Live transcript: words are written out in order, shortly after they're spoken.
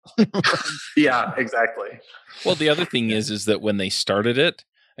Yeah, exactly. Well, the other thing is that when they started it,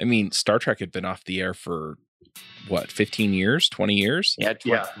 I mean, Star Trek had been off the air for, 15 years, 20 years? Yeah,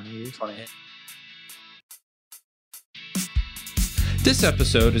 20 years. 20. This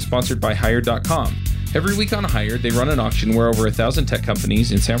episode is sponsored by Hired.com. Every week on Hired, they run an auction where over 1,000 tech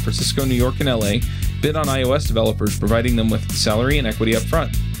companies in San Francisco, New York, and LA bid on iOS developers, providing them with salary and equity up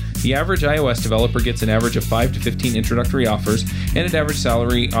front. The average iOS developer gets an average of 5 to 15 introductory offers and an average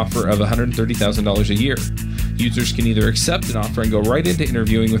salary offer of $130,000 a year. Users can either accept an offer and go right into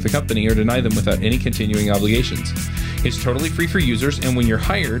interviewing with the company or deny them without any continuing obligations. It's totally free for users, and when you're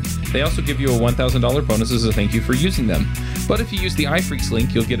hired, they also give you a $1,000 bonus as a thank you for using them. But if you use the iPhreaks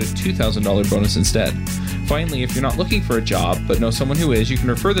link, you'll get a $2,000 bonus instead. Finally, if you're not looking for a job but know someone who is, you can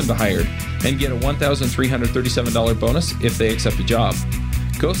refer them to Hired and get a $1,337 bonus if they accept a job.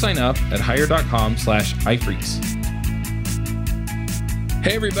 Go sign up at hire.com/iPhreaks.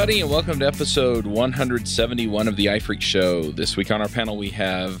 Hey everybody, and welcome to episode 171 of the iPhreaks Show. This week on our panel we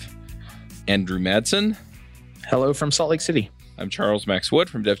have Andrew Madsen. Hello from Salt Lake City. I'm Charles Max Wood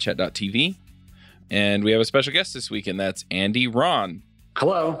from devchat.tv. And we have a special guest this week, and that's Andy Rahn.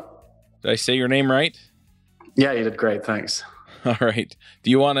 Hello. Did I say your name right? Yeah, you did great. Thanks. All right. Do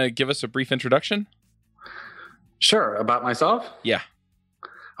you want to give us a brief introduction? Sure. About myself? Yeah.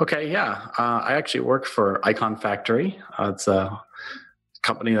 Okay, yeah. I actually work for Icon Factory. It's a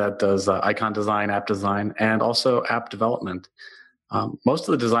company that does icon design, app design, and also app development. Most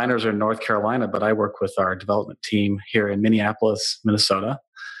of the designers are in North Carolina, but I work with our development team here in Minneapolis, Minnesota.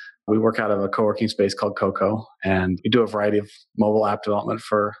 We work out of a co-working space called Coco, and we do a variety of mobile app development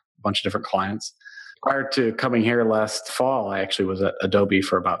for a bunch of different clients. Prior to coming here last fall, I actually was at Adobe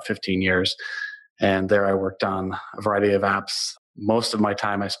for about 15 years, and there I worked on a variety of apps. Most of my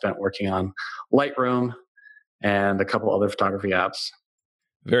time I spent working on Lightroom and a couple other photography apps.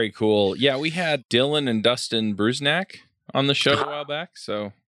 Very cool. Yeah, we had Dylan and Dustin Brusnak on the show a while back.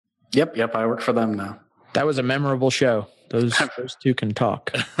 So, Yep, I work for them now. That was a memorable show. Those two can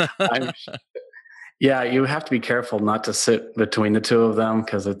talk. Yeah, you have to be careful not to sit between the two of them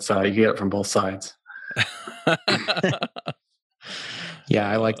because it's you get it from both sides. Yeah,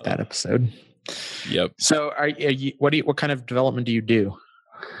 I like that episode. Yep. So, what kind of development do you do?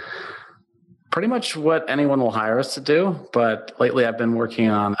 Pretty much what anyone will hire us to do, but lately I've been working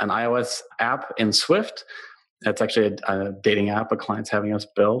on an iOS app in Swift. It's actually a dating app a client's having us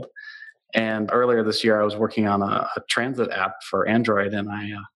build. And earlier this year, I was working on a transit app for Android, and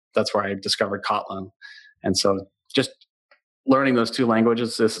that's where I discovered Kotlin. And so just learning those two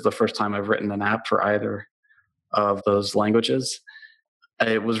languages, this is the first time I've written an app for either of those languages.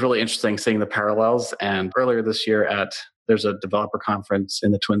 It was really interesting seeing the parallels. And earlier this year there's a developer conference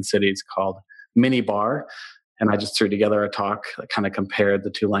in the Twin Cities called Mini Bar. And I just threw together a talk that kind of compared the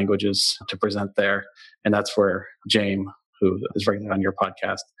two languages to present there. And that's where James, who is regularly on your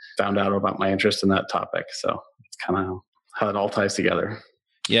podcast, found out about my interest in that topic. So it's kind of how it all ties together.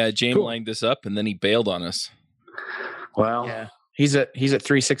 Yeah, James lined this up and then he bailed on us. Well, yeah, he's at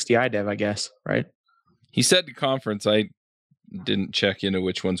 360 iDev, I guess, right? He said to conference. I didn't check into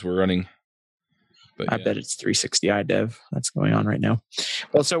which ones we're running. But I bet it's 360 iDev that's going on right now.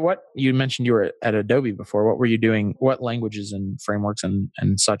 Well, so what you mentioned you were at Adobe before. What were you doing? What languages and frameworks and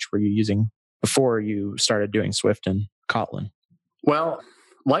such were you using before you started doing Swift and Kotlin? Well,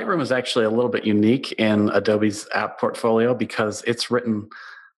 Lightroom is actually a little bit unique in Adobe's app portfolio because it's written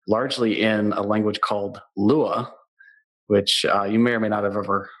largely in a language called Lua, which you may or may not have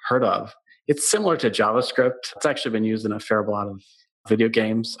ever heard of. It's similar to JavaScript. It's actually been used in a fair amount of video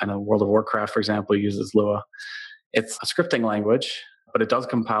games. I know World of Warcraft, for example, uses Lua. It's a scripting language, but it does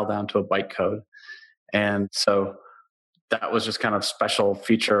compile down to a bytecode. And so that was just kind of a special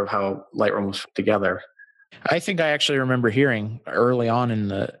feature of how Lightroom was put together. I think I actually remember hearing early on in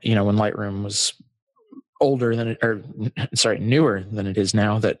the, when Lightroom was newer than it is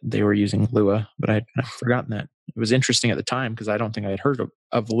now, that they were using Lua, but I'd forgotten that. It was interesting at the time because I don't think I had heard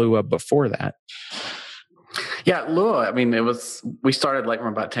of Lua before that. Yeah, Lua, we started Lightroom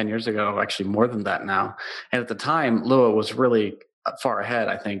about 10 years ago, actually more than that now. And at the time, Lua was really far ahead,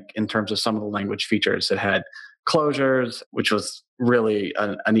 I think, in terms of some of the language features. It had closures, which was really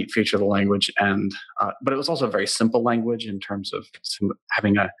a neat feature of the language. And but it was also a very simple language in terms of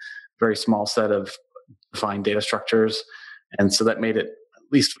having a very small set of defined data structures. And so that made it,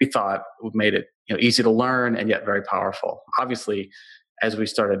 at least we thought, made it easy to learn and yet very powerful. Obviously, as we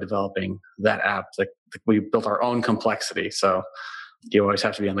started developing that app, we built our own complexity. So you always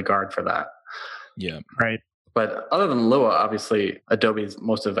have to be on the guard for that. Yeah. Right. But other than Lua, obviously, Adobe's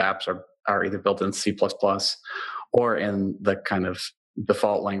most of the apps are either built in C++ or in the kind of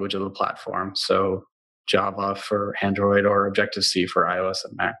default language of the platform. So Java for Android or Objective-C for iOS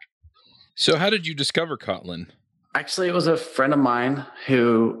and Mac. So how did you discover Kotlin? Actually, it was a friend of mine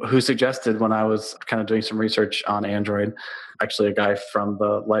who suggested when I was kind of doing some research on Android, actually a guy from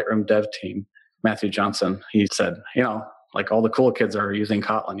the Lightroom dev team, Matthew Johnson. He said, like all the cool kids are using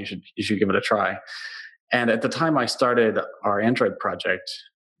Kotlin, you should give it a try. And at the time I started our Android project,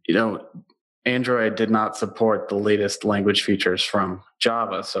 Android did not support the latest language features from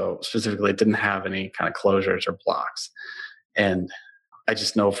Java. So specifically, it didn't have any kind of closures or blocks. And I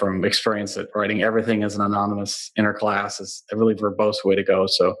just know from experience that writing everything as an anonymous inner class is a really verbose way to go.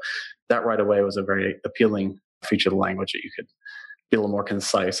 So that right away was a very appealing feature of the language, that you could be a little more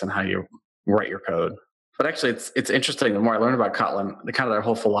concise in how you write your code. But actually, it's interesting. The more I learn about Kotlin, their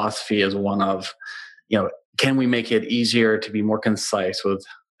whole philosophy is one of, can we make it easier to be more concise with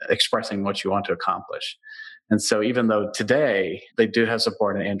expressing what you want to accomplish? And so even though today they do have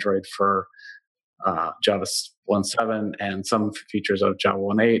support in Android for Java 1.7 and some features of Java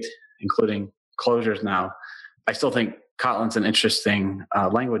 1.8, including closures now, I still think Kotlin's an interesting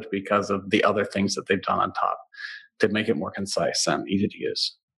language because of the other things that they've done on top to make it more concise and easy to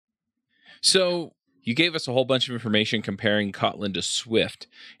use. So you gave us a whole bunch of information comparing Kotlin to Swift.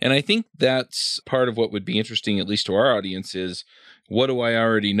 And I think that's part of what would be interesting, at least to our audience, is what do I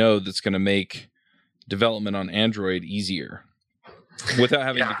already know that's going to make development on Android easier without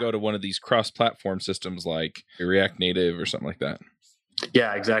having to go to one of these cross-platform systems like React Native or something like that?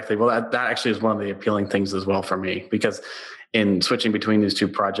 Yeah, exactly. Well, that actually is one of the appealing things as well for me, because in switching between these two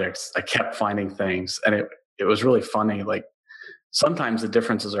projects, I kept finding things, and it was really funny. Like, sometimes the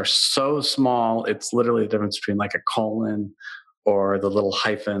differences are so small, it's literally the difference between like a colon or the little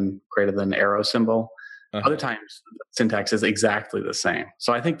hyphen greater than arrow symbol. Uh-huh. Other times, the syntax is exactly the same.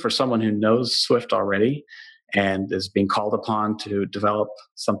 So I think for someone who knows Swift already and is being called upon to develop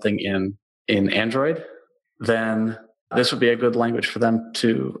something in Android, then this would be a good language for them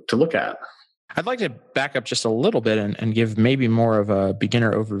to look at. I'd like to back up just a little bit and give maybe more of a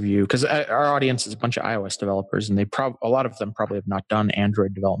beginner overview, because our audience is a bunch of iOS developers, and a lot of them probably have not done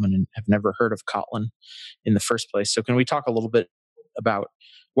Android development and have never heard of Kotlin in the first place. So can we talk a little bit about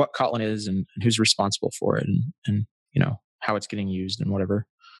what Kotlin is and who's responsible for it, and how it's getting used and whatever?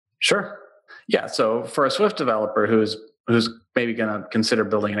 Sure. Yeah. So for a Swift developer who's maybe going to consider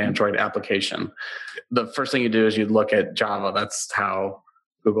building an Android application, the first thing you do is you look at Java. That's how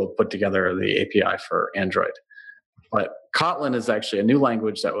Google put together the API for Android. But Kotlin is actually a new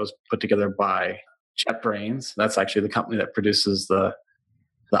language that was put together by JetBrains. That's actually the company that produces the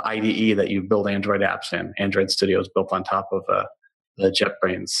IDE that you build Android apps in. Android Studio is built on top of the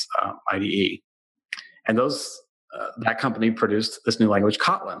JetBrains IDE. And that company produced this new language,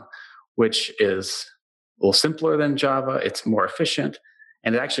 Kotlin, which is a little simpler than Java. It's more efficient,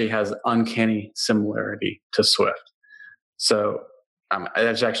 and it actually has uncanny similarity to Swift. So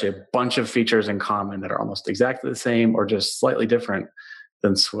there's actually a bunch of features in common that are almost exactly the same or just slightly different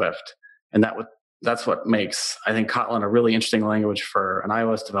than Swift. And that's what makes, I think, Kotlin a really interesting language for an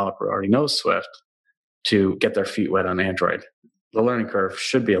iOS developer who already knows Swift to get their feet wet on Android. The learning curve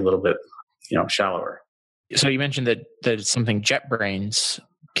should be a little bit, shallower. So you mentioned that it's something JetBrains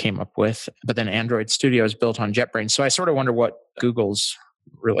came up with, but then Android Studio is built on JetBrains. So I sort of wonder what Google's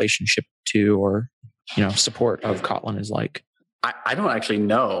relationship to or support of Kotlin is like. I don't actually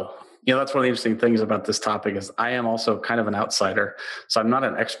know. That's one of the interesting things about this topic is I am also kind of an outsider. So I'm not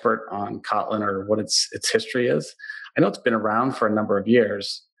an expert on Kotlin or what its history is. I know it's been around for a number of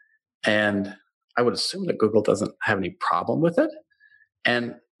years, and I would assume that Google doesn't have any problem with it.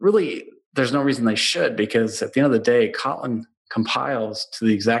 And really, there's no reason they should, because at the end of the day, Kotlin compiles to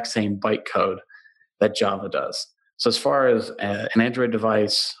the exact same bytecode that Java does. So as far as an Android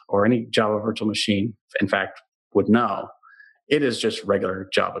device or any Java virtual machine, in fact, would know, it is just regular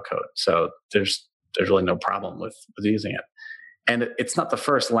Java code. So there's really no problem with using it. And it's not the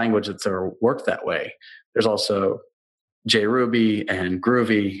first language that's ever worked that way. There's also JRuby and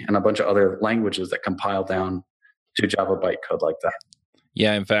Groovy and a bunch of other languages that compile down to Java bytecode like that.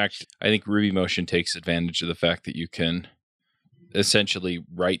 Yeah, in fact, I think RubyMotion takes advantage of the fact that you can essentially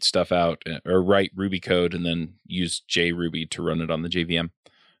write stuff out or write Ruby code and then use JRuby to run it on the JVM.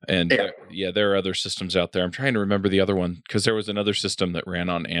 And there are other systems out there. I'm trying to remember the other one because there was another system that ran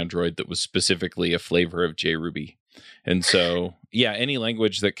on Android that was specifically a flavor of JRuby. And so, any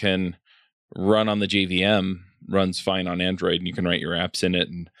language that can run on the JVM runs fine on Android, and you can write your apps in it.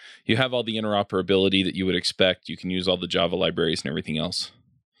 And you have all the interoperability that you would expect. You can use all the Java libraries and everything else.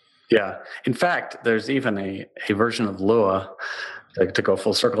 Yeah. In fact, there's even a version of Lua, to go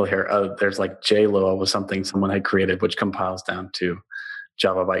full circle here. There's like JLua was something someone had created, which compiles down to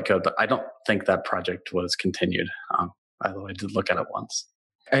Java bytecode, but I don't think that project was continued. Although I did look at it once.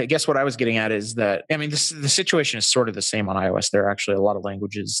 I guess what I was getting at is that, I mean, the situation is sort of the same on iOS. There are actually a lot of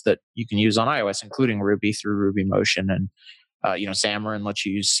languages that you can use on iOS, including Ruby through Ruby Motion. And, Xamarin lets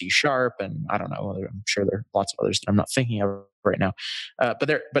you use C#, and I don't know, I'm sure there are lots of others that I'm not thinking of right now.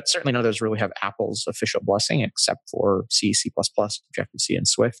 But certainly none of those really have Apple's official blessing, except for C, C++, Objective-C, and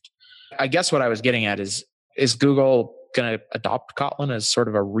Swift. I guess what I was getting at is Google going to adopt Kotlin as sort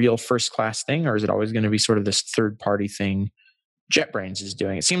of a real first-class thing, or is it always going to be sort of this third-party thing JetBrains is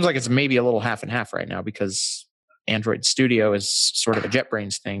doing? It seems like it's maybe a little half and half right now, because Android Studio is sort of a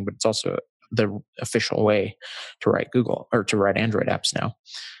JetBrains thing, but it's also the official way to write Google or to write Android apps now.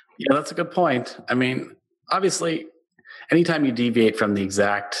 Yeah, that's a good point. I mean, obviously, anytime you deviate from the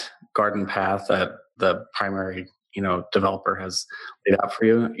exact garden path that the primary, developer has laid out for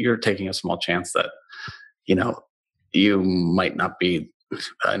you, you're taking a small chance that, you might not be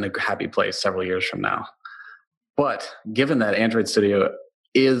in a happy place several years from now. But given that Android Studio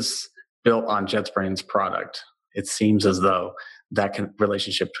is built on JetBrains' product, it seems as though that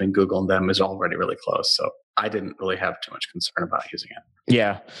relationship between Google and them is already really close. So I didn't really have too much concern about using it.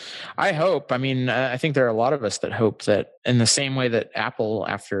 Yeah, I hope. I mean, I think there are a lot of us that hope that in the same way that Apple,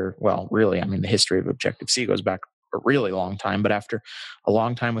 the history of Objective-C goes back a really long time, but after a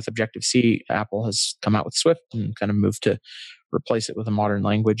long time with Objective-C, Apple has come out with Swift and kind of moved to replace it with a modern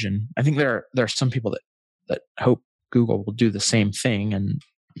language. And I think there are some people that hope Google will do the same thing, and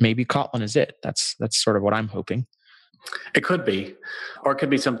maybe Kotlin is it. That's sort of what I'm hoping. It could be, or it could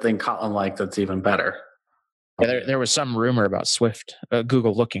be something Kotlin-like that's even better. Yeah, there was some rumor about Swift,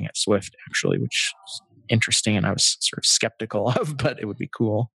 Google looking at Swift actually, which is interesting, and I was sort of skeptical of, but it would be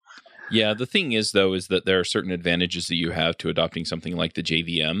cool. Yeah, the thing is, though, is that there are certain advantages that you have to adopting something like the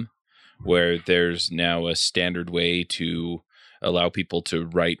JVM, where there's now a standard way to allow people to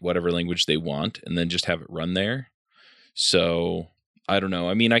write whatever language they want and then just have it run there. So I don't know.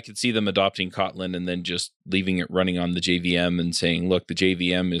 I mean, I could see them adopting Kotlin and then just leaving it running on the JVM and saying, look, the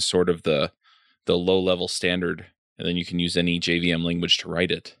JVM is sort of the low-level standard, and then you can use any JVM language to write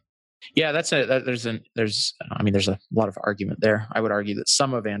it. Yeah, there's a lot of argument there. I would argue that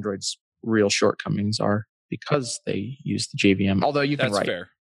some of Android's real shortcomings are because they use the JVM. Although you can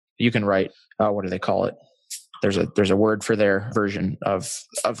write, what do they call it? There's a word for their version of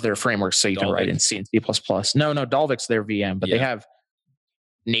their framework, so you can write in C and C++. No, Dalvic's their VM, but they have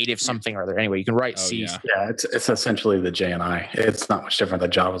native something or other. Anyway, you can write C. Yeah, it's essentially the JNI. It's not much different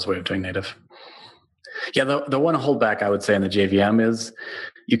than Java's way of doing native. Yeah, the one holdback I would say in the JVM is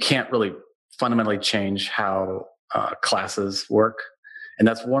you can't really fundamentally change how classes work. And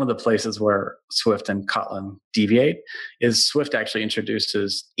that's one of the places where Swift and Kotlin deviate, is Swift actually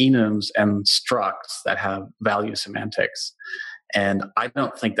introduces enums and structs that have value semantics. And I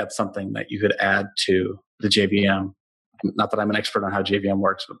don't think that's something that you could add to the JVM. Not that I'm an expert on how JVM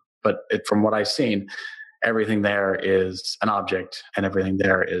works, but from what I've seen, everything there is an object, and everything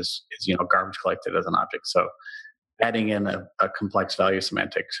there is garbage collected as an object. So adding in a complex value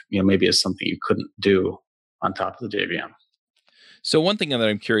semantics, maybe is something you couldn't do on top of the JVM. So one thing that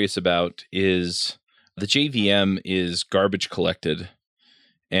I'm curious about is the JVM is garbage collected,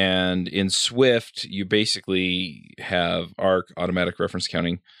 and in Swift you basically have ARC, automatic reference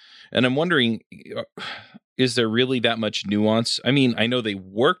counting. And I'm wondering, is there really that much nuance? I mean, I know they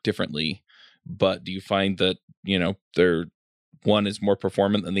work differently, but do you find that, one is more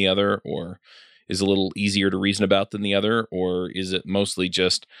performant than the other, or is a little easier to reason about than the other? Or is it mostly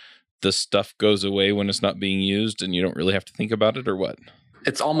just the stuff goes away when it's not being used and you don't really have to think about it, or what?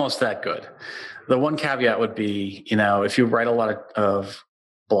 It's almost that good. The one caveat would be, if you write a lot of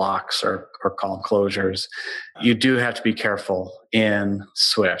blocks or column closures, you do have to be careful in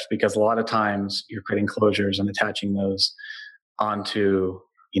Swift, because a lot of times you're creating closures and attaching those onto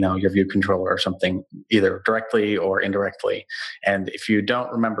your view controller or something, either directly or indirectly. And if you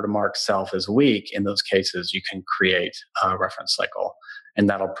don't remember to mark self as weak, in those cases, you can create a reference cycle, and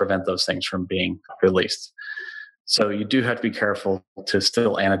that'll prevent those things from being released. So you do have to be careful to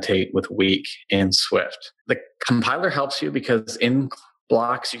still annotate with weak in Swift. The compiler helps you, because in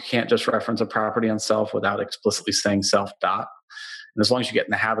blocks, you can't just reference a property on self without explicitly saying self dot. And as long as you get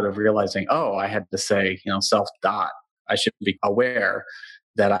in the habit of realizing, I had to say, self dot, I should be aware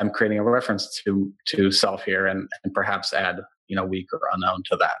that I'm creating a reference to self here, and perhaps add, weak or unknown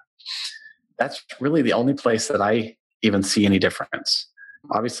to that. That's really the only place that I even see any difference.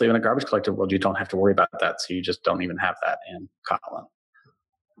 Obviously, in a garbage collector world, you don't have to worry about that, so you just don't even have that in Kotlin.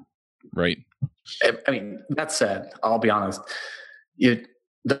 Right. I mean, that said, I'll be honest,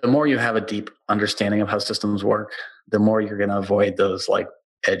 the more you have a deep understanding of how systems work, the more you're going to avoid those like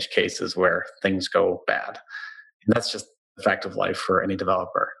edge cases where things go bad. And that's just the fact of life for any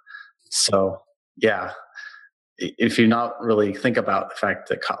developer. So yeah, if you not really think about the fact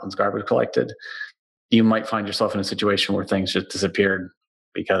that Kotlin's garbage collected, you might find yourself in a situation where things just disappeared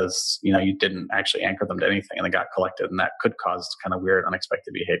because you didn't actually anchor them to anything and they got collected, and that could cause kind of weird,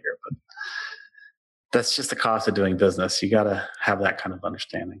 unexpected behavior. But that's just the cost of doing business. You got to have that kind of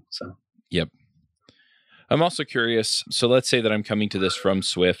understanding. So, yep. I'm also curious. So let's say that I'm coming to this from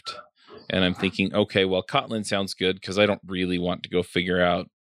Swift and I'm thinking, okay, well, Kotlin sounds good because I don't really want to go figure out,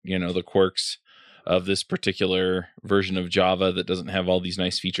 the quirks of this particular version of Java that doesn't have all these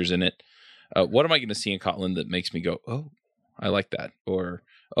nice features in it. What am I going to see in Kotlin that makes me go, oh, I like that? Or,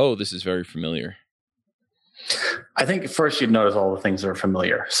 oh, this is very familiar? I think first you'd notice all the things that are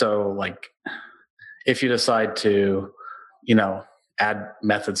familiar. So like if you decide to, add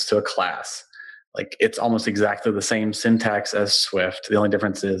methods to a class, like it's almost exactly the same syntax as Swift. The only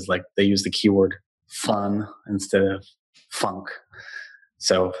difference is like they use the keyword fun instead of funk.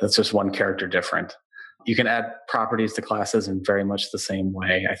 So that's just one character different. You can add properties to classes in very much the same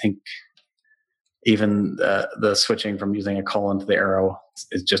way. I think even the switching from using a colon to the arrow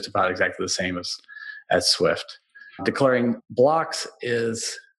is just about exactly the same as Swift. Declaring blocks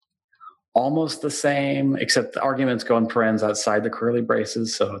is almost the same, except the arguments go in parens outside the curly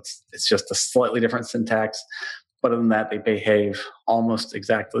braces. So it's just a slightly different syntax. But other than that, they behave almost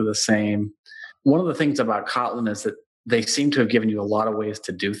exactly the same. One of the things about Kotlin is that they seem to have given you a lot of ways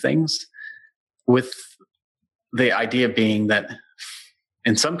to do things, with the idea being that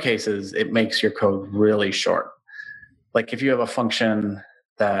in some cases, it makes your code really short. Like if you have a function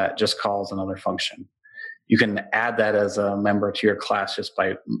that just calls another function, you can add that as a member to your class just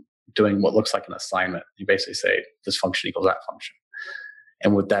by doing what looks like an assignment. You basically say this function equals that function.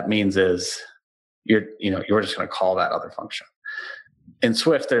 And what that means is you're just going to call that other function. In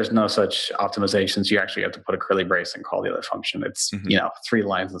Swift, there's no such optimizations. You actually have to put a curly brace and call the other function. It's, 3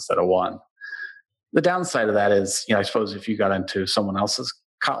 lines instead of 1. The downside of that is, I suppose if you got into someone else's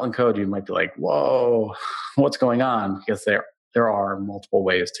Kotlin code, you might be like, whoa, what's going on? Because there are multiple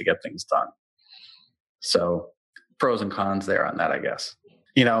ways to get things done. So pros and cons there on that, I guess.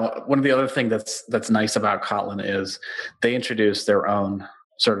 One of the other things that's nice about Kotlin is they introduce their own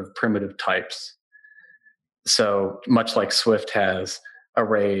sort of primitive types. So much like Swift has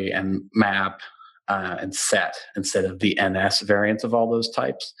array and map and set instead of the NS variants of all those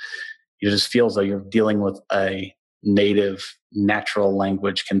types, it just feels like you're dealing with a native natural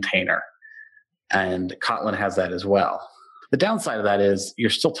language container. And Kotlin has that as well. The downside of that is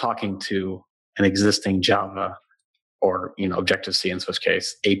you're still talking to an existing Java or Objective-C in Swift's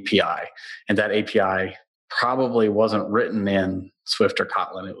case, API. And that API probably wasn't written in Swift or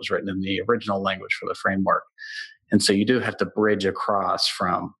Kotlin. It was written in the original language for the framework. And so you do have to bridge across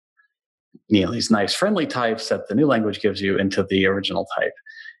from these nice friendly types that the new language gives you into the original type.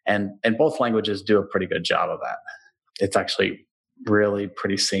 And both languages do a pretty good job of that. It's actually really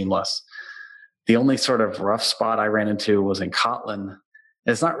pretty seamless. The only sort of rough spot I ran into was in Kotlin. And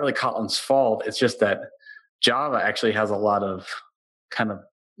it's not really Kotlin's fault. It's just that Java actually has a lot of kind of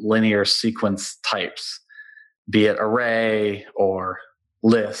linear sequence types, be it array or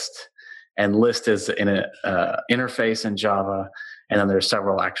list. And list is in an interface in Java. And then there's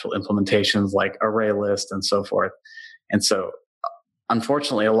several actual implementations like array list and so forth. And so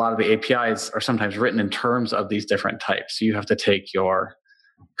unfortunately, a lot of the APIs are sometimes written in terms of these different types. So you have to take your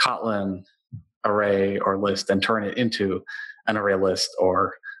Kotlin array or list and turn it into an array list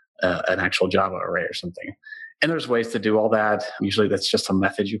or an actual Java array or something. And there's ways to do all that. Usually that's just a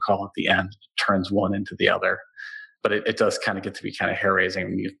method you call at the end, turns one into the other. But it does kind of get to be kind of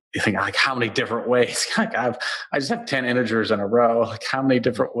hair-raising. You think, like, how many different ways? I just have 10 integers in a row. Like, how many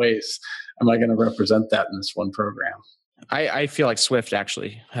different ways am I going to represent that in this one program? I feel like Swift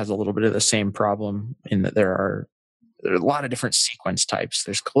actually has a little bit of the same problem in that there are a lot of different sequence types.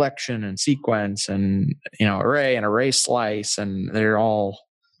 There's collection and sequence and array and array slice, and they're all,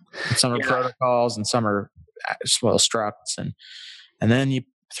 some are protocols and some are structs, and then you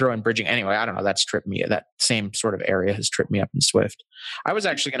throw in bridging. Anyway, I don't know. That same sort of area has tripped me up in Swift. I was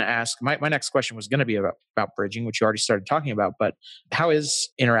actually going to ask, my next question was going to be about bridging, which you already started talking about, but how is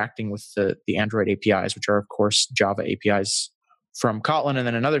interacting with the Android APIs, which are, of course, Java APIs from Kotlin? And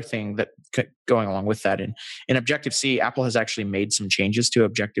then another thing that going along with that, in Objective-C, Apple has actually made some changes to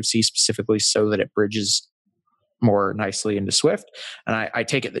Objective-C specifically so that it bridges more nicely into Swift. And I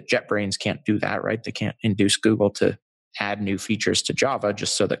take it that JetBrains can't do that, right? They can't induce Google to add new features to Java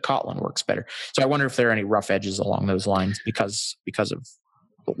just so that Kotlin works better. So I wonder if there are any rough edges along those lines because of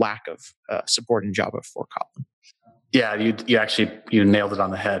the lack of support in Java for Kotlin. Yeah, you nailed it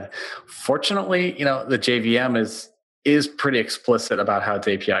on the head. Fortunately, the JVM is pretty explicit about how its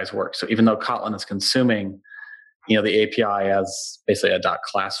APIs work. So even though Kotlin is consuming, the API as basically a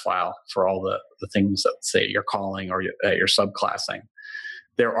 .class file for all the things that say you're calling or you're subclassing,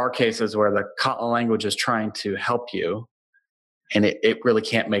 there are cases where the Kotlin language is trying to help you, and it really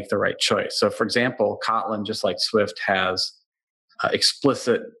can't make the right choice. So, for example, Kotlin, just like Swift, has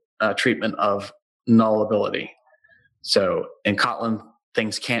explicit treatment of nullability. So in Kotlin,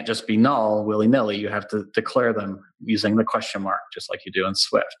 things can't just be null willy-nilly. You have to declare them using the question mark, just like you do in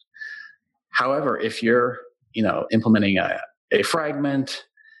Swift. However, if you're implementing a fragment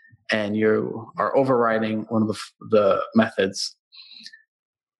and you are overriding one of the methods,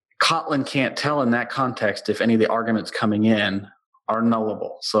 Kotlin can't tell in that context if any of the arguments coming in are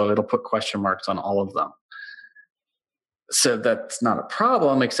nullable. So it'll put question marks on all of them. So that's not a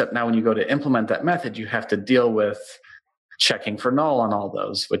problem, except now when you go to implement that method, you have to deal with checking for null on all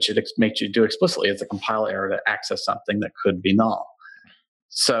those, which it makes you do explicitly. It's a compile error to access something that could be null.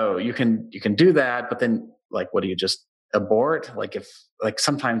 So you can do that, but then what do you just abort? If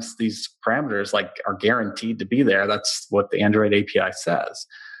sometimes these parameters are guaranteed to be there. That's what the Android API says.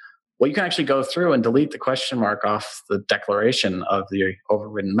 Well, you can actually go through and delete the question mark off the declaration of the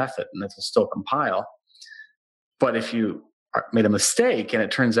overridden method, and it will still compile. But if you made a mistake and it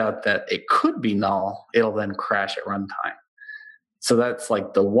turns out that it could be null, it'll then crash at runtime. So that's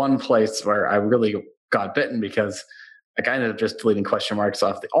the one place where I really got bitten, because I ended up just deleting question marks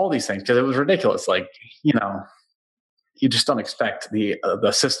off all these things because it was ridiculous. You just don't expect the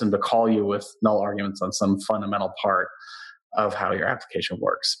system to call you with null arguments on some fundamental part of how your application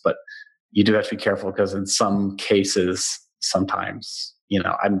works. But you do have to be careful, because in some cases, sometimes,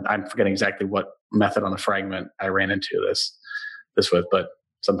 I'm forgetting exactly what method on the fragment I ran into this with, but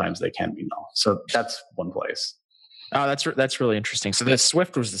sometimes they can be null. So that's one place. Oh, that's really interesting. So the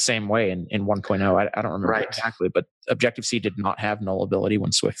Swift was the same way in 1.0. I don't remember exactly, but Objective-C did not have nullability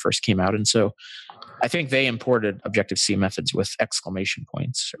when Swift first came out. And so I think they imported Objective-C methods with exclamation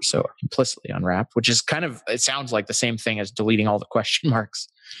points or so implicitly on wrap, which is it sounds like the same thing as deleting all the question marks.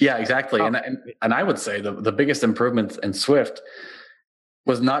 Yeah, exactly. And I would say the biggest improvements in Swift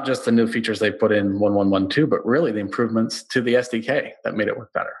was not just the new features they put in 1.1.1.2, but really the improvements to the SDK that made it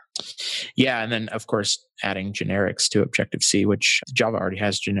work better. Yeah, and then of course adding generics to Objective-C, which Java already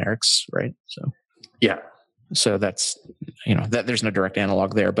has generics, right? So yeah, so that's that there's no direct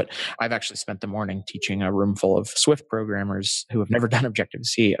analog there. But I've actually spent the morning teaching a room full of Swift programmers who have never done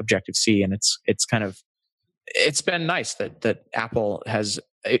Objective-C, and it's been nice that Apple has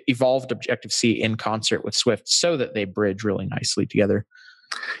evolved Objective-C in concert with Swift so that they bridge really nicely together.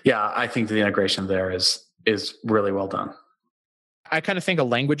 Yeah, I think the integration there is really well done. I kind of think a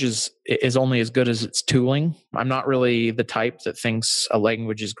language is only as good as its tooling. I'm not really the type that thinks a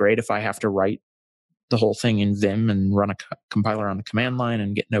language is great if I have to write the whole thing in Vim and run a compiler on the command line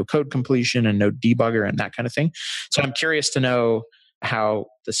and get no code completion and no debugger and that kind of thing. So I'm curious to know how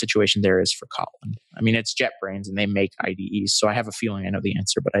the situation there is for Kotlin. I mean, it's JetBrains and they make IDEs, so I have a feeling I know the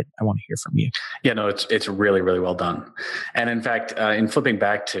answer, but I want to hear from you. Yeah, no, it's really, really well done. And in fact, in flipping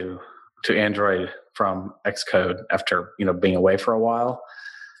back to Android from Xcode after being away for a while,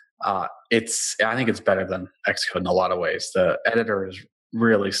 I think it's better than Xcode in a lot of ways. The editor is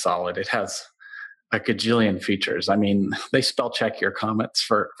really solid. It has a gajillion features. I mean, they spell check your comments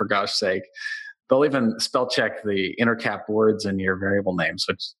for gosh sake. They'll even spell check the intercap words in your variable names,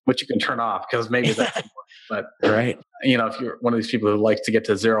 which you can turn off because maybe that's important. But right, if you're one of these people who likes to get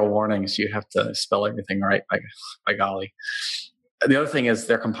to zero warnings, you have to spell everything right. By golly. The other thing is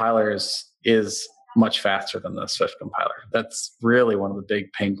their compiler is much faster than the Swift compiler. That's really one of the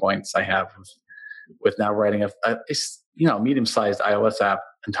big pain points I have with now writing a medium-sized iOS app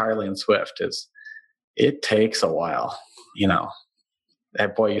entirely in Swift. Is it takes a while.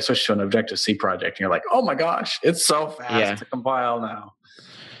 Boy, you switch to an Objective-C project and you're like, oh my gosh, it's so fast to compile now.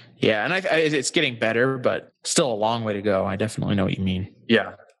 Yeah, and it's getting better, but still a long way to go. I definitely know what you mean.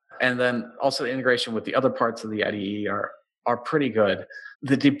 Yeah. And then also the integration with the other parts of the IDE are pretty good.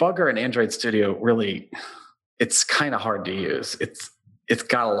 The debugger in Android Studio really, it's kind of hard to use. It's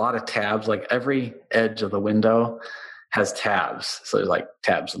got a lot of tabs. Like every edge of the window has tabs. So there's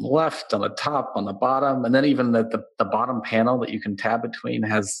tabs on the left, on the top, on the bottom, and then even the bottom panel that you can tab between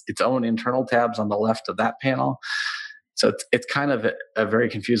has its own internal tabs on the left of that panel. So it's kind of a very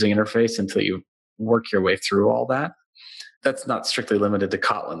confusing interface until you work your way through all that. That's not strictly limited to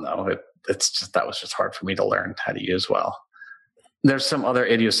Kotlin, though. That was just hard for me to learn how to use well. There's some other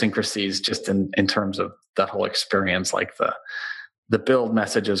idiosyncrasies just in terms of that whole experience, like the build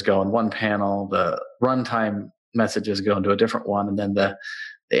messages go in one panel, the runtime messages go into a different one, and then the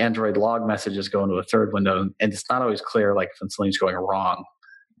Android log messages go into a third window. And it's not always clear, like if something's going wrong,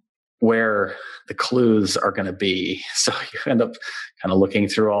 where the clues are going to be. So you end up kind of looking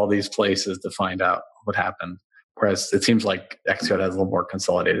through all these places to find out what happened. Whereas it seems like Xcode has a little more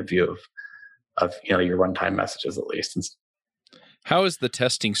consolidated view of your runtime messages, at least. How is the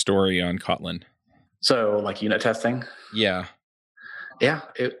testing story on Kotlin? So like unit testing? Yeah. Yeah,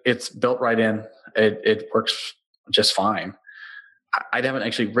 it's built right in. It works just fine. I haven't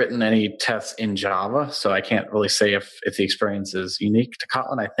actually written any tests in Java, so I can't really say if the experience is unique to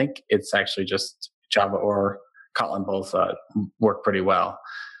Kotlin. I think it's actually just Java or Kotlin both work pretty well.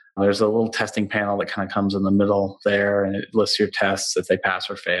 There's a little testing panel that kind of comes in the middle there, and it lists your tests if they pass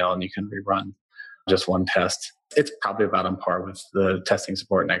or fail, and you can rerun just one test. It's probably about on par with the testing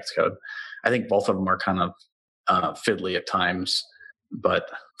support in Xcode. I think both of them are kind of fiddly at times,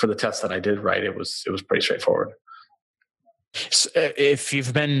 but for the tests that I did write, it was pretty straightforward. So if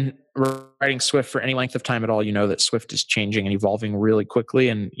you've been writing Swift for any length of time at all, you know that Swift is changing and evolving really quickly.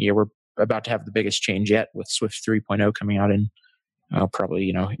 And we're about to have the biggest change yet with Swift 3.0 coming out in probably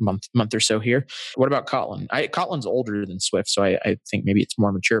a month or so here. What about Kotlin? Kotlin's older than Swift, so I think maybe it's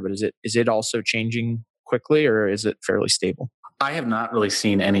more mature. But is it also changing quickly, or is it fairly stable? I have not really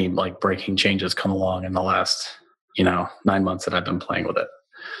seen any like breaking changes come along in the last 9 months that I've been playing with it.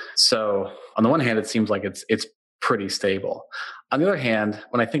 So on the one hand, it seems like it's pretty stable. On the other hand,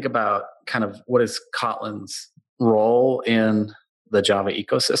 when I think about kind of what is Kotlin's role in the Java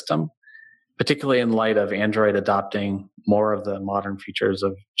ecosystem, particularly in light of Android adopting more of the modern features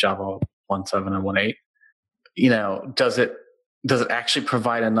of Java 1.7 and 1.8, does it actually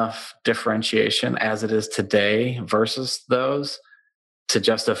provide enough differentiation as it is today versus those to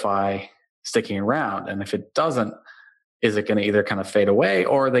justify sticking around? And if it doesn't, is it going to either kind of fade away,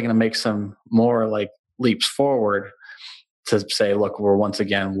 or are they going to make some more like leaps forward to say, look, we're once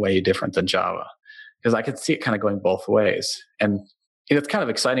again way different than Java? Because I could see it kind of going both ways. And it's kind of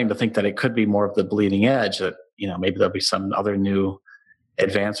exciting to think that it could be more of the bleeding edge, that maybe there'll be some other new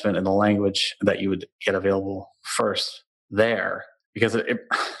advancement in the language that you would get available first there. Because at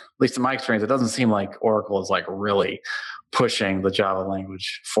least in my experience, it doesn't seem like Oracle is like really pushing the Java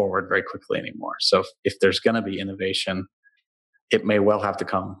language forward very quickly anymore. So if there's going to be innovation, it may well have to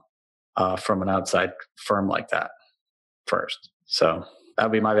come from an outside firm like that first. So that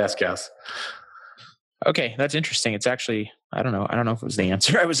would be my best guess. Okay, that's interesting. It's actually, I don't know if it was the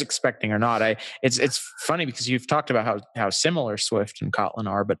answer I was expecting or not. It's funny because you've talked about how similar Swift and Kotlin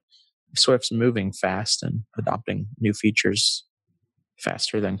are, but Swift's moving fast and adopting new features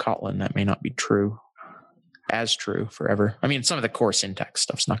faster than Kotlin. That may not be true forever. I mean, some of the core syntax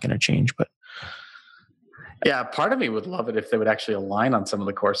stuff's not going to change, but yeah, part of me would love it if they would actually align on some of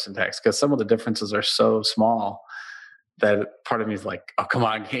the core syntax, because some of the differences are so small that part of me is like, oh, come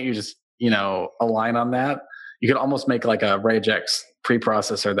on, can't you just, align on that? You could almost make like a regex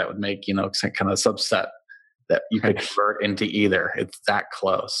preprocessor that would make, kind of subset that you could convert into either. It's that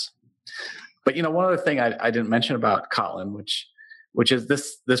close. But, one other thing I didn't mention about Kotlin, which is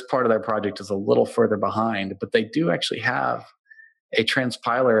this part of their project is a little further behind, but they do actually have a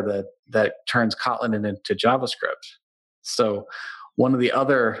transpiler that turns Kotlin into JavaScript. So one of the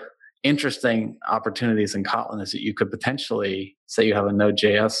other interesting opportunities in Kotlin is that you could potentially, say you have a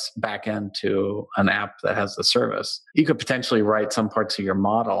Node.js backend to an app that has the service, you could potentially write some parts of your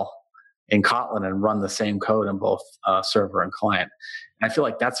model in Kotlin and run the same code in both server and client. And I feel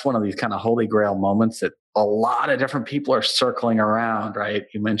like that's one of these kind of holy grail moments that a lot of different people are circling around, right?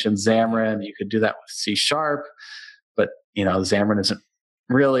 You mentioned Xamarin. You could do that with C#, but Xamarin isn't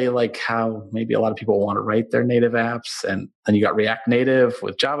really like how maybe a lot of people want to write their native apps. And then you got React Native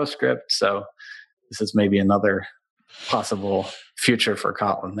with JavaScript. So this is maybe another possible future for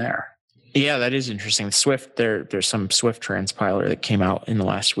Kotlin there. Yeah, that is interesting. Swift, there's some Swift transpiler that came out in the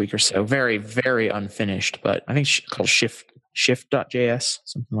last week or so. Very, very unfinished, but I think called shift.js,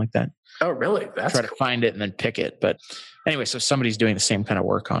 something like that. Oh, really? That's try to find it and then pick it. But anyway, so somebody's doing the same kind of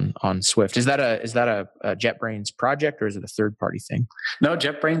work on Swift. Is that a JetBrains project, or is it a third party thing? No,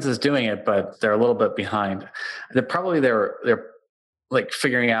 JetBrains is doing it, but they're a little bit behind. They're like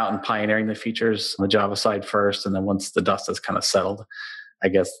figuring out and pioneering the features on the Java side first, and then once the dust has kind of settled, I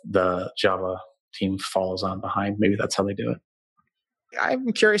guess the Java team follows on behind. Maybe that's how they do it.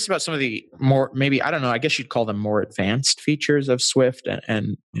 I'm curious about some of the more, maybe, I don't know, I guess you'd call them more advanced features of Swift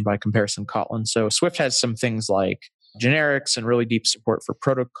and by comparison, Kotlin. So Swift has some things like generics and really deep support for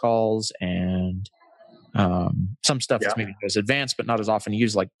protocols and some stuff that's maybe as advanced but not as often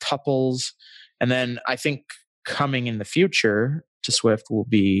used, like tuples. And then I think coming in the future to Swift will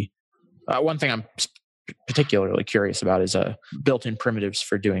be one thing I'm particularly curious about is built-in primitives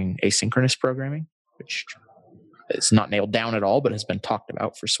for doing asynchronous programming, which is not nailed down at all, but has been talked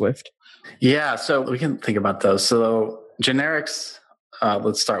about for Swift. Yeah, so we can think about those. So generics,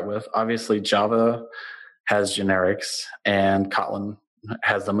 let's start with. Obviously, Java has generics and Kotlin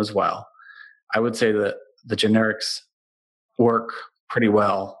has them as well. I would say that the generics work pretty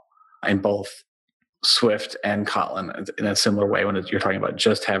well in both Swift and Kotlin in a similar way when you're talking about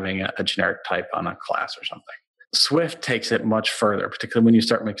just having a generic type on a class or something. Swift takes it much further, particularly when you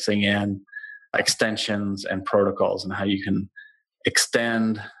start mixing in extensions and protocols and how you can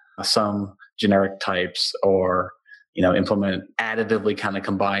extend some generic types or implement additively kind of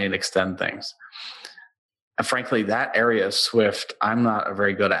combine and extend things. And frankly, that area of Swift, I'm not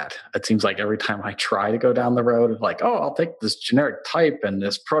very good at. It seems like every time I try to go down the road of like, oh, I'll take this generic type and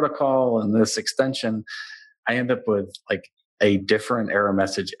this protocol and this extension, I end up with like a different error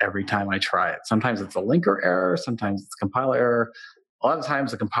message every time I try it. Sometimes it's a linker error, sometimes it's a compiler error. A lot of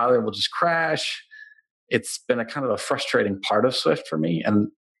times the compiler will just crash. It's been a kind of a frustrating part of Swift for me. And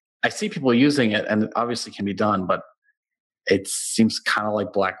I see people using it and it obviously can be done, but it seems kind of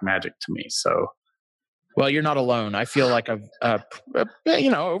like black magic to me. So, well, you're not alone. I feel like I've,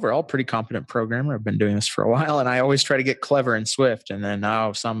 overall pretty competent programmer. I've been doing this for a while, and I always try to get clever in Swift. And then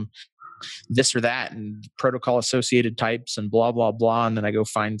some this or that and protocol associated types and blah, blah, blah. And then I go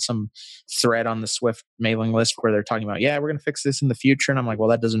find some thread on the Swift mailing list where they're talking about, yeah, we're going to fix this in the future. And I'm like, well,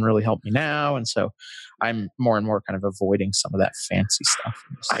 that doesn't really help me now. And so I'm more and more kind of avoiding some of that fancy stuff.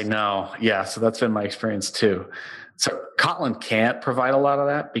 I know. Yeah. So that's been my experience too. So Kotlin can't provide a lot of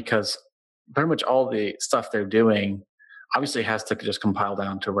that because pretty much all the stuff they're doing obviously has to just compile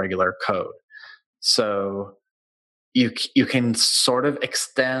down to regular code. So you can sort of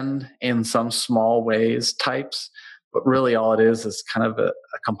extend in some small ways types, but really all it is kind of a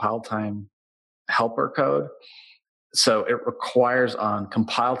compile time helper code. So it requires on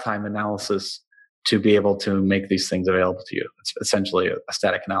compile time analysis to be able to make these things available to you. It's essentially a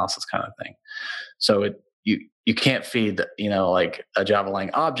static analysis kind of thing. So you can't feed, like a Java Lang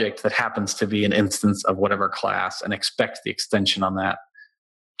object that happens to be an instance of whatever class and expect the extension on that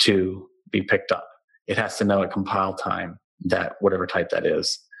to be picked up. It has to know at compile time that whatever type that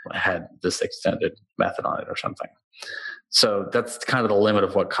is had this extended method on it or something. So that's kind of the limit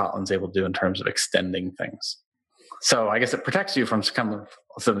of what Kotlin's able to do in terms of extending things. So I guess it protects you from some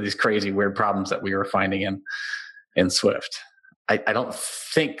of these crazy weird problems that we were finding in Swift. I don't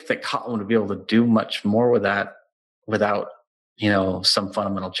think that Kotlin would be able to do much more with that without, some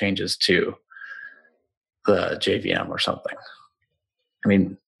fundamental changes to the JVM or something. I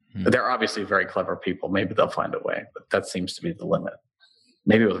mean, they're obviously very clever people. Maybe they'll find a way, but that seems to be the limit.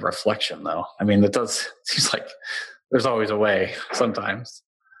 Maybe with reflection, though. I mean, seems like there's always a way sometimes.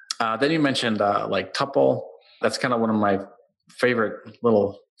 Then you mentioned like tuple. That's kind of one of my favorite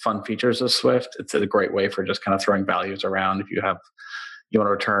little fun features of Swift. It's a great way for just kind of throwing values around. If you want to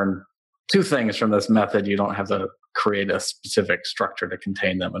return two things from this method, you don't have to create a specific structure to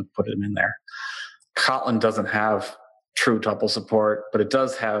contain them and put them in there. Kotlin doesn't have true tuple support, but it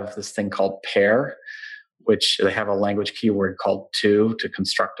does have this thing called pair, which they have a language keyword called to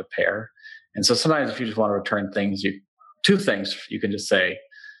construct a pair. And so sometimes if you just want to return two things, you can just say,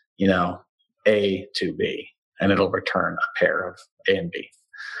 A to B, and it'll return a pair of A and B.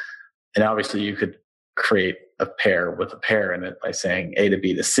 And obviously you could create a pair with a pair in it by saying A to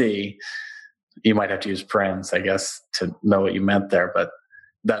B to C. You might have to use parens, I guess, to know what you meant there, but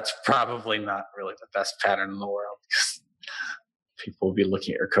that's probably not really the best pattern in the world because people will be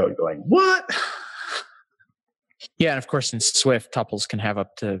looking at your code going, what? Yeah, and of course in Swift, tuples can have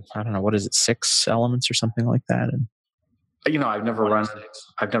up to, 6 elements or something like that. And I've never run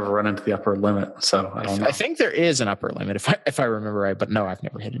into the upper limit, so I don't know. I think there is an upper limit if I remember right, but no, I've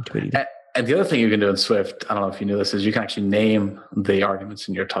never hit into it either. And the other thing you can do in Swift, I don't know if you knew this, is you can actually name the arguments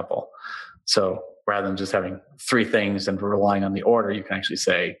in your tuple. So rather than just having 3 things and relying on the order, you can actually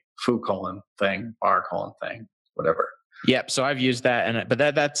say foo : thing, bar : thing, whatever. Yep. So I've used that, but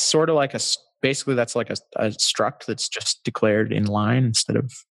that's sort of like basically that's like a struct that's just declared in line instead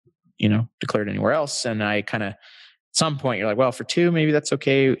of declared anywhere else. And I kind of, at some point you're like, well, for 2, maybe that's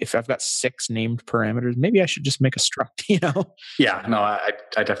okay. If I've got 6 named parameters, maybe I should just make a struct, Yeah, no, I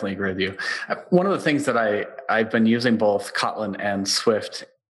definitely agree with you. One of the things that I've been using both Kotlin and Swift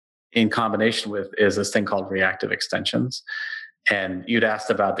in combination with is this thing called reactive extensions. And you'd asked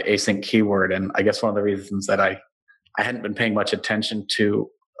about the async keyword. And I guess one of the reasons that I hadn't been paying much attention to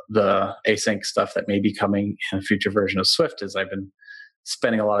the async stuff that may be coming in a future version of Swift is I've been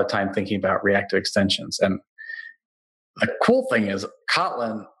spending a lot of time thinking about reactive extensions. And the cool thing is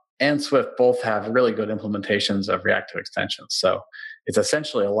Kotlin and Swift both have really good implementations of reactive extensions. So it's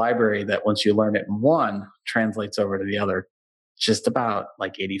essentially a library that once you learn it in one, translates over to the other just about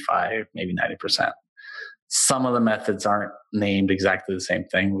like 85, maybe 90%. Some of the methods aren't named exactly the same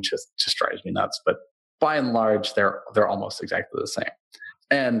thing, which just drives me nuts. But by and large, they're almost exactly the same.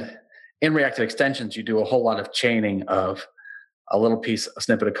 And in reactive extensions, you do a whole lot of chaining of a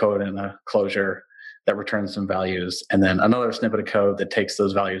snippet of code and a closure that returns some values, and then another snippet of code that takes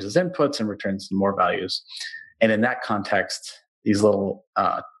those values as inputs and returns some more values. And in that context, these little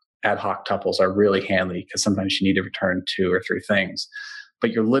ad hoc tuples are really handy because sometimes you need to return 2 or 3 things,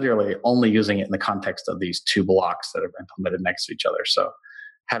 but you're literally only using it in the context of these 2 blocks that are implemented next to each other. So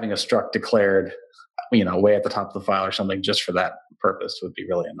having a struct declared, way at the top of the file or something just for that purpose would be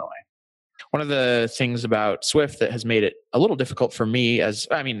really annoying. One of the things about Swift that has made it a little difficult for me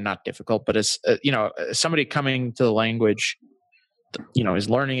not difficult, but as somebody coming to the language, is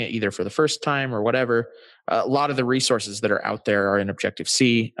learning it either for the first time or whatever, a lot of the resources that are out there are in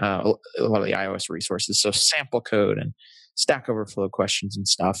Objective-C, a lot of the iOS resources. So sample code and Stack Overflow questions and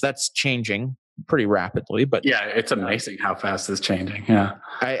stuff, that's changing pretty rapidly. But yeah, it's amazing how fast it's changing. Yeah.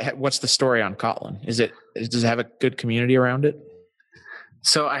 What's the story on Kotlin? Does it have a good community around it?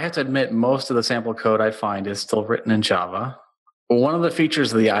 So I have to admit, most of the sample code I find is still written in Java. One of the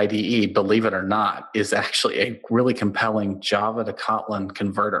features of the IDE, believe it or not, is actually a really compelling Java to Kotlin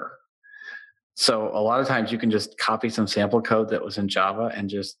converter. So a lot of times you can just copy some sample code that was in Java and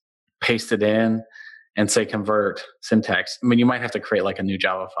just paste it in and say convert syntax. I mean, you might have to create like a new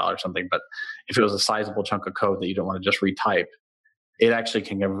Java file or something, but if it was a sizable chunk of code that you don't want to just retype, it actually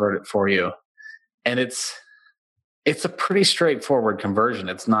can convert it for you. And it's a pretty straightforward conversion.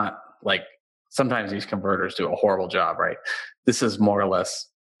 It's not like sometimes these converters do a horrible job, right? This is more or less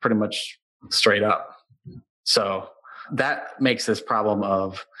pretty much straight up. So that makes this problem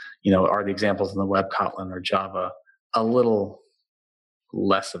of, are the examples in the web Kotlin or Java a little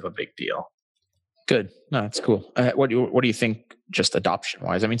less of a big deal. Good. No, that's cool. What do you think just adoption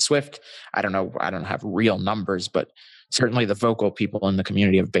wise? I mean, Swift, I don't know. I don't have real numbers, but certainly the vocal people in the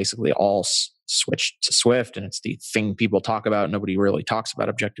community have basically all switched to Swift, and it's the thing people talk about. Nobody really talks about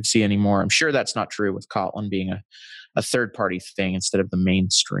Objective-C anymore. I'm sure that's not true with Kotlin being a third-party thing instead of the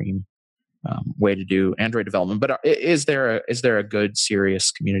mainstream way to do Android development. But is there a good,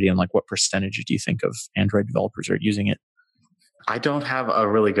 serious community, and like what percentage do you think of Android developers are using it? I don't have a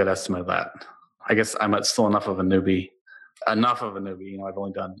really good estimate of that. I guess I'm still enough of a newbie. I've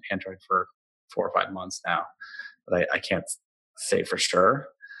only done Android for 4 or 5 months now, but I can't say for sure.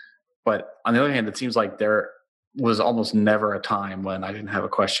 But on the other hand, it seems like there was almost never a time when I didn't have a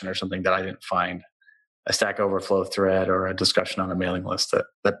question or something that I didn't find a Stack Overflow thread or a discussion on a mailing list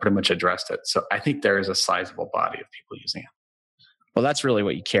that pretty much addressed it. So I think there is a sizable body of people using it. Well, that's really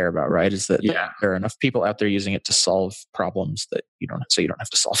what you care about, right? Is that there are enough people out there using it to solve problems that you don't have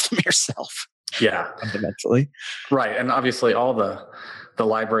to solve them yourself. Yeah. Fundamentally. Right. And obviously all the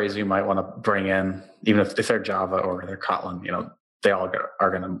libraries you might want to bring in, even if they're Java or they're Kotlin, they all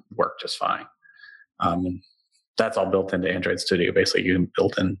are going to work just fine. And that's all built into Android Studio. Basically, you can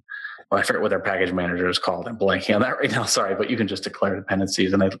build in, I forget what their package manager is called. I'm blanking on that right now. Sorry, but you can just declare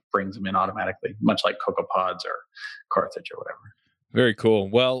dependencies and it brings them in automatically, much like CocoaPods or Carthage or whatever. Very cool.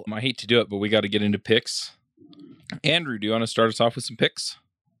 Well, I hate to do it, but we got to get into picks. Andrew, do you want to start us off with some picks?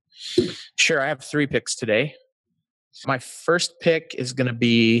 Sure. I have 3 picks today. My first pick is going to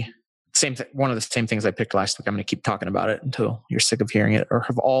be one of the same things I picked last week. I'm going to keep talking about it until you're sick of hearing it or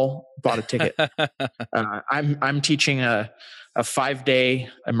have all bought a ticket. I'm teaching a 5-day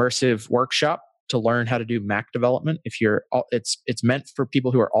immersive workshop to learn how to do Mac development. It's meant for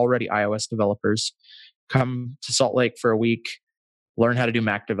people who are already iOS developers. Come to Salt Lake for a week, learn how to do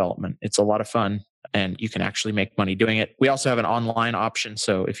Mac development. It's a lot of fun and you can actually make money doing it. We also have an online option.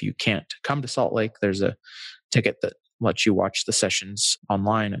 So if you can't come to Salt Lake, there's a ticket that lets you watch the sessions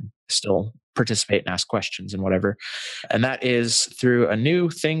online and still participate and ask questions and whatever. And that is through a new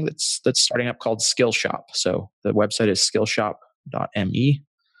thing that's starting up called Skillshop. So the website is skillshop.me.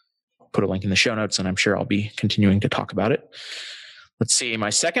 Put a link in the show notes and I'm sure I'll be continuing to talk about it. Let's see. My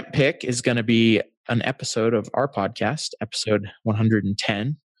second pick is going to be an episode of our podcast, episode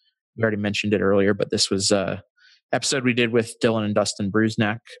 110. We already mentioned it earlier, but this was a episode we did with Dylan and Dustin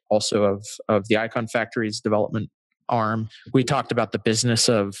Brusnak, also of the Icon Factory's development arm. We talked about the business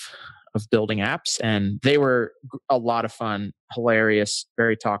of building apps, and they were a lot of fun, hilarious,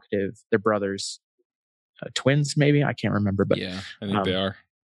 very talkative. They're brothers, twins, maybe, I can't remember, but yeah, I think they are.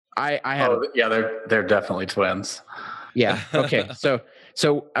 They're definitely twins. Yeah. Okay.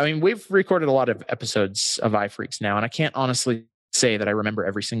 So I mean, we've recorded a lot of episodes of iFreaks now, and I can't honestly say that I remember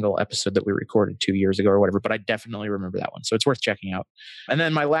every single episode that we recorded 2 years ago or whatever, but I definitely remember that one. So it's worth checking out. And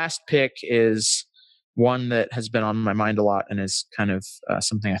then my last pick is one that has been on my mind a lot and is kind of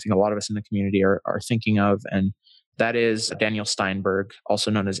something I think a lot of us in the community are thinking of. And that is Daniel Steinberg,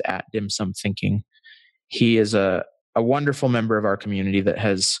 also known as @DimSumThinking. He is a wonderful member of our community that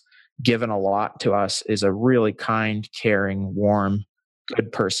has given a lot to us, is a really kind, caring, warm,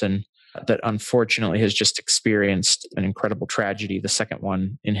 good person that unfortunately has just experienced an incredible tragedy, the second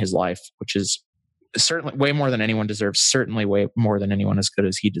one in his life, which is certainly way more than anyone deserves, certainly way more than anyone as good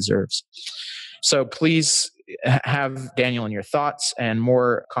as he deserves. So please have Daniel in your thoughts. And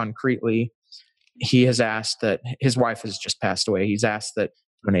more concretely, he has asked that his wife has just passed away. He's asked that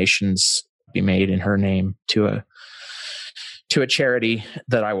donations be made in her name to a charity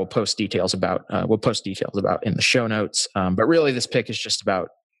that I will post details about. We'll post details about in the show notes. But really, this pick is just about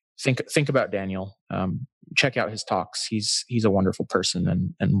think about Daniel. Check out his talks. He's a wonderful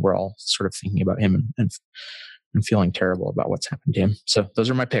person, and we're all sort of thinking about him and feeling terrible about what's happened to him. So those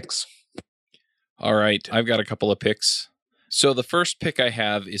are my picks. All right, I've got a couple of picks. So the first pick I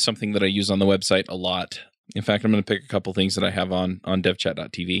have is something that I use on the website a lot. In fact, I'm going to pick a couple things that I have on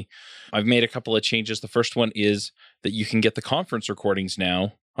devchat.tv. I've made a couple of changes. The first one is that you can get the conference recordings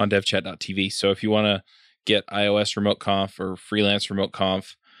now on devchat.tv. So if you want to get iOS Remote Conf or Freelance Remote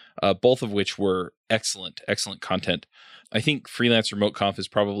Conf, both of which were excellent content. I think Freelance Remote Conf is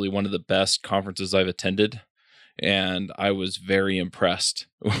probably one of the best conferences I've attended, and I was very impressed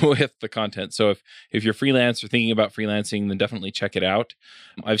with the content. So if you're freelance or thinking about freelancing, then definitely check it out.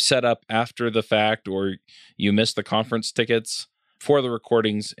 I've set up after the fact, or you missed the conference tickets for the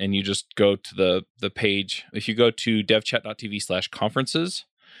recordings, and you just go to the page. If you go to devchat.tv/conferences,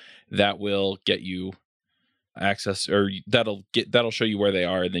 that will get you access, or that'll show you where they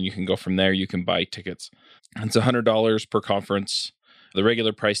are, and then you can go from there. You can buy tickets. It's $100 per conference. The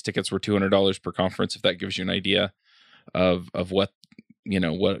regular price tickets were $200 per conference, if that gives you an idea of what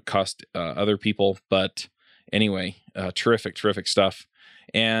it cost other people. But anyway, terrific stuff.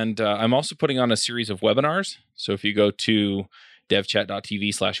 And I'm also putting on a series of webinars. So if you go to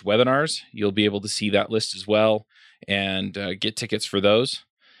devchat.tv/webinars, you'll be able to see that list as well and get tickets for those.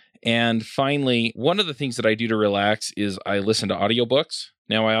 And finally, one of the things that I do to relax is I listen to audiobooks.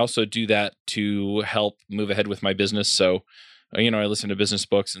 Now, I also do that to help move ahead with my business. So, I listen to business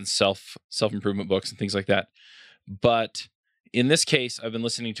books and self-improvement books and things like that. But in this case, I've been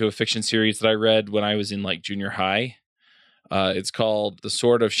listening to a fiction series that I read when I was in junior high. It's called The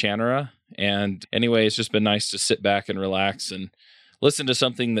Sword of Shannara. And anyway, it's just been nice to sit back and relax and listen to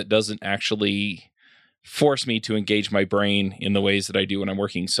something that doesn't actually force me to engage my brain in the ways that I do when I'm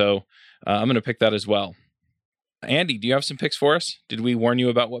working. So I'm going to pick that as well. Andy, do you have some picks for us? Did we warn you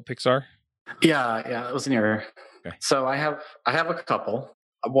about what picks are? Yeah, it was in your. Okay. So I have a couple.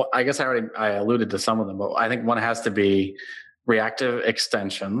 Well, I guess I alluded to some of them, but I think one has to be reactive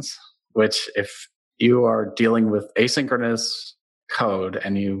extensions, which if you are dealing with asynchronous code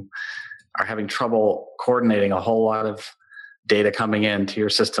and you are having trouble coordinating a whole lot of data coming into your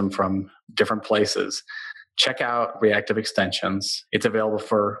system from different places, check out reactive extensions. It's available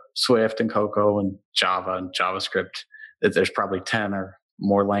for Swift and Cocoa and Java and JavaScript. There's probably 10 or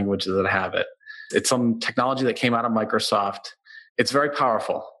more languages that have it. It's some technology that came out of Microsoft. It's very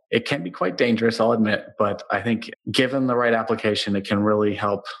powerful. It can be quite dangerous, I'll admit, but I think given the right application, it can really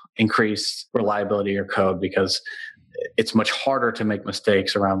help increase reliability of your code, because it's much harder to make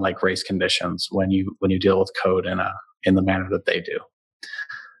mistakes around race conditions when you deal with code in the manner that they do.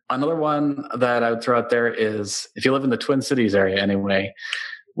 Another one that I would throw out there is, if you live in the Twin Cities area anyway,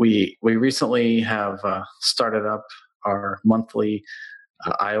 we recently have started up our monthly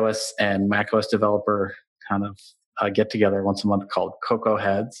iOS and macOS developer kind of get together once a month called Cocoa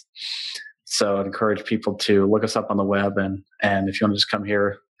Heads. So I'd encourage people to look us up on the web, and if you want to just come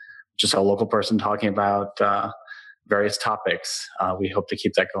here, just a local person talking about various topics, we hope to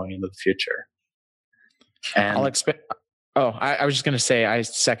keep that going into the future. And I'll expand. I was just going to say, I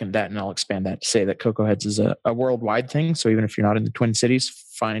second that, and I'll expand that to say that Cocoa Heads is a worldwide thing. So even if you're not in the Twin Cities,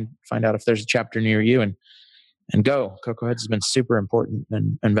 find out if there's a chapter near you and go. Cocoa Heads has been super important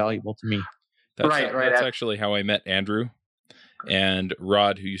and valuable to me. That's actually how I met Andrew, and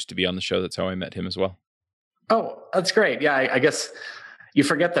Rod, who used to be on the show. That's how I met him as well. Oh, that's great. Yeah, I guess you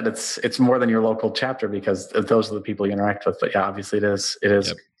forget that it's more than your local chapter, because those are the people you interact with. But yeah, obviously it is.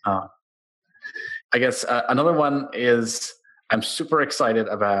 Yep. I guess another one is, I'm super excited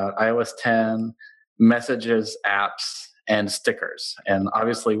about iOS 10 messages, apps, and stickers. And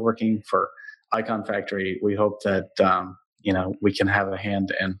obviously, working for Icon Factory, we hope that we can have a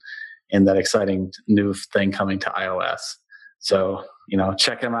hand in that exciting new thing coming to iOS. So,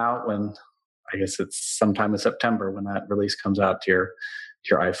 check them out when, I guess it's sometime in September when that release comes out to your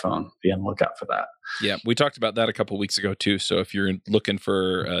iPhone. Be on the lookout for that. Yeah, we talked about that a couple weeks ago too. So if you're looking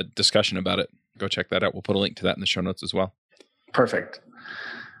for a discussion about it, go check that out. We'll put a link to that in the show notes as well. Perfect.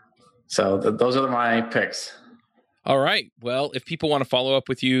 So those are my picks. All right. Well, if people want to follow up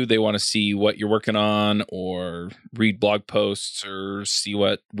with you, they want to see what you're working on or read blog posts or see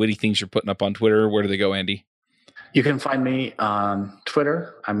what witty things you're putting up on Twitter, where do they go, Andy? You can find me on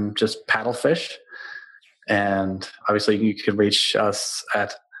Twitter. I'm just Paddlefish. And obviously you can reach us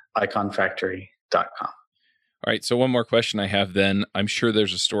at iconfactory.com. All right. So one more question I have then. I'm sure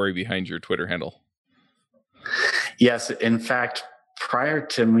there's a story behind your Twitter handle. Yes. In fact, prior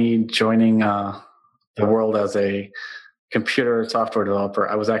to me joining the world as a computer software developer,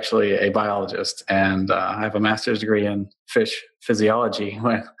 I was actually a biologist, and I have a master's degree in fish physiology.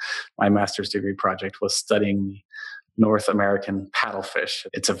 My master's degree project was studying the North American paddlefish.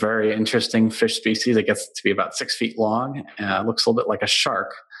 It's a very interesting fish species. It gets to be about 6 feet long, and it looks a little bit like a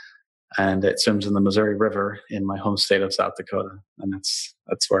shark, and it swims in the Missouri River in my home state of South Dakota, and that's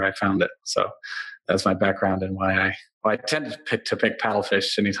where I found it. So that's my background and why I tend to pick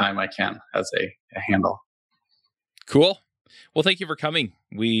paddlefish anytime I can as a handle. Cool. Well, thank you for coming.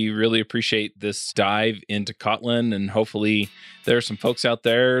 We really appreciate this dive into Kotlin, and hopefully there are some folks out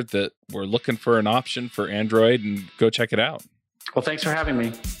there that were looking for an option for Android, and go check it out. Well, thanks for having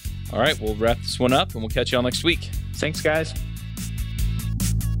me. All right, we'll wrap this one up and we'll catch you all next week. Thanks, guys.